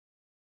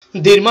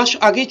দেড় মাস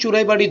আগে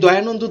চুরাইবাড়ি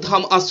দয়ানন্দ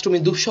ধাম আশ্রমে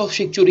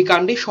দুঃসাহসিক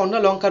চুরিকাণ্ডে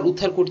স্বর্ণালঙ্কার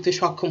উদ্ধার করতে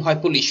সক্ষম হয়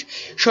পুলিশ।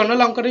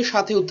 স্বর্ণালঙ্কারের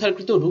সাথে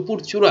উদ্ধারকৃত রূপুর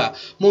চূড়া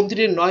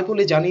মন্দিরের নয়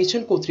বলে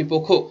জানিয়েছেন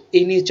কর্তৃপক্ষ।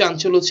 এই নিয়ে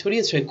চাঞ্চল্য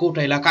ছড়িয়েছে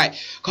গোটা এলাকায়।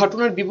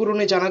 ঘটনার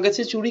বিবরণে জানা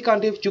গেছে,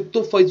 চুরিকাণ্ডে যুক্ত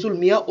ফয়জুল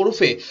মিয়া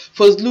ওরফে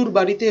ফজলুর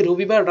বাড়িতে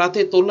রবিবার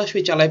রাতে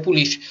তল্লাশি চালায়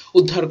পুলিশ।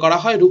 উদ্ধার করা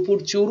হয় রূপুর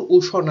চূড় ও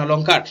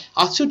স্বর্ণালঙ্কার।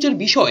 আশ্চর্যের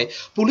বিষয়,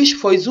 পুলিশ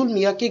ফয়জুল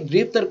মিয়াকে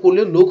গ্রেপ্তার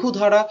করলে লঘু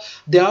ধারা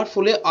দেওয়ার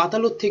ফলে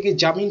আদালত থেকে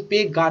জামিন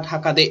পেয়ে গা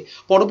ঢাকা দেয়।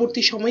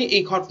 পরবর্তী সময়ে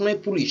এই ঘটনায়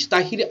পুলিশ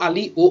তাহির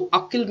আলী ও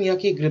আক্কেল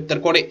মিয়াকে গ্রেপ্তার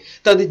করে।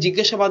 তাদের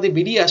জিজ্ঞাসাবাদে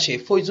বেরিয়ে আসে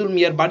ফয়জুল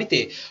মিয়ার বাড়িতে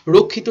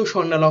রক্ষিত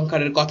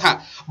স্বর্ণালঙ্কারের কথা।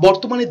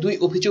 বর্তমানে দুই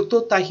অভিযুক্ত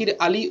তাহির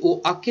আলী ও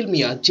আক্কেল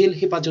মিয়া জেল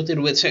হেফাজতে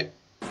রয়েছে।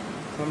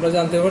 আমরা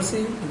জানতে পারছি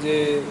যে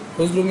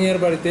ফজলু মিয়ার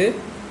বাড়িতে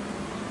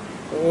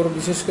ওর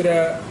বিশেষ করে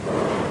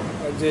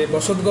যে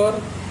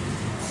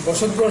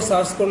বসতঘর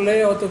সার্চ করলে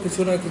হয়তো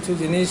কিছু না কিছু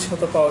জিনিস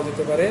হয়তো পাওয়া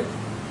যেতে পারে,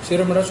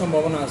 সেরকম একটা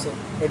সম্ভাবনা আছে।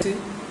 এটি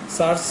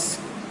সার্চ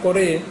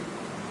করে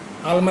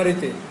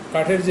আলমারিতে,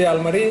 কাঠের যে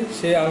আলমারি,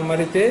 সেই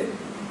আলমারিতে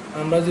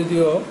আমরা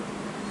যদিও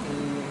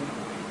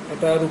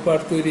এটা রূপার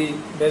তৈরি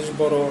বেশ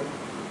বড়,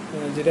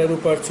 যেটা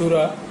রূপার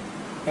চূড়া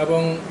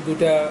এবং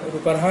দুটা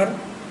রূপার হার,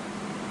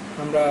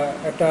 আমরা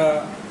একটা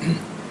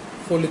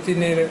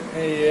পলিথিনের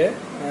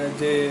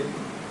যে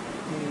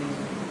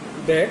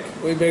ব্যাগ,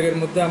 ওই ব্যাগের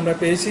মধ্যে আমরা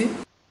পেয়েছি।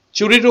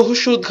 চুরির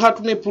রহস্য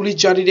উদ্ঘাটনে পুলিশ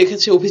জারি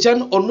রেখেছে অভিযান।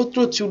 অন্যত্র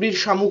চুরির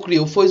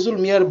সামগ্রীও ফয়জুল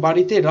মিয়ার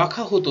বাড়িতে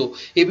রাখা হতো,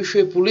 এ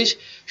বিষয়ে পুলিশ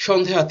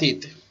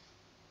সন্দেহাতীত।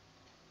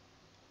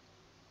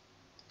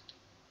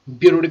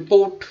 ব্যুরো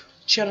রিপোর্ট,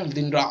 চ্যানেল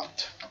দিন রাত।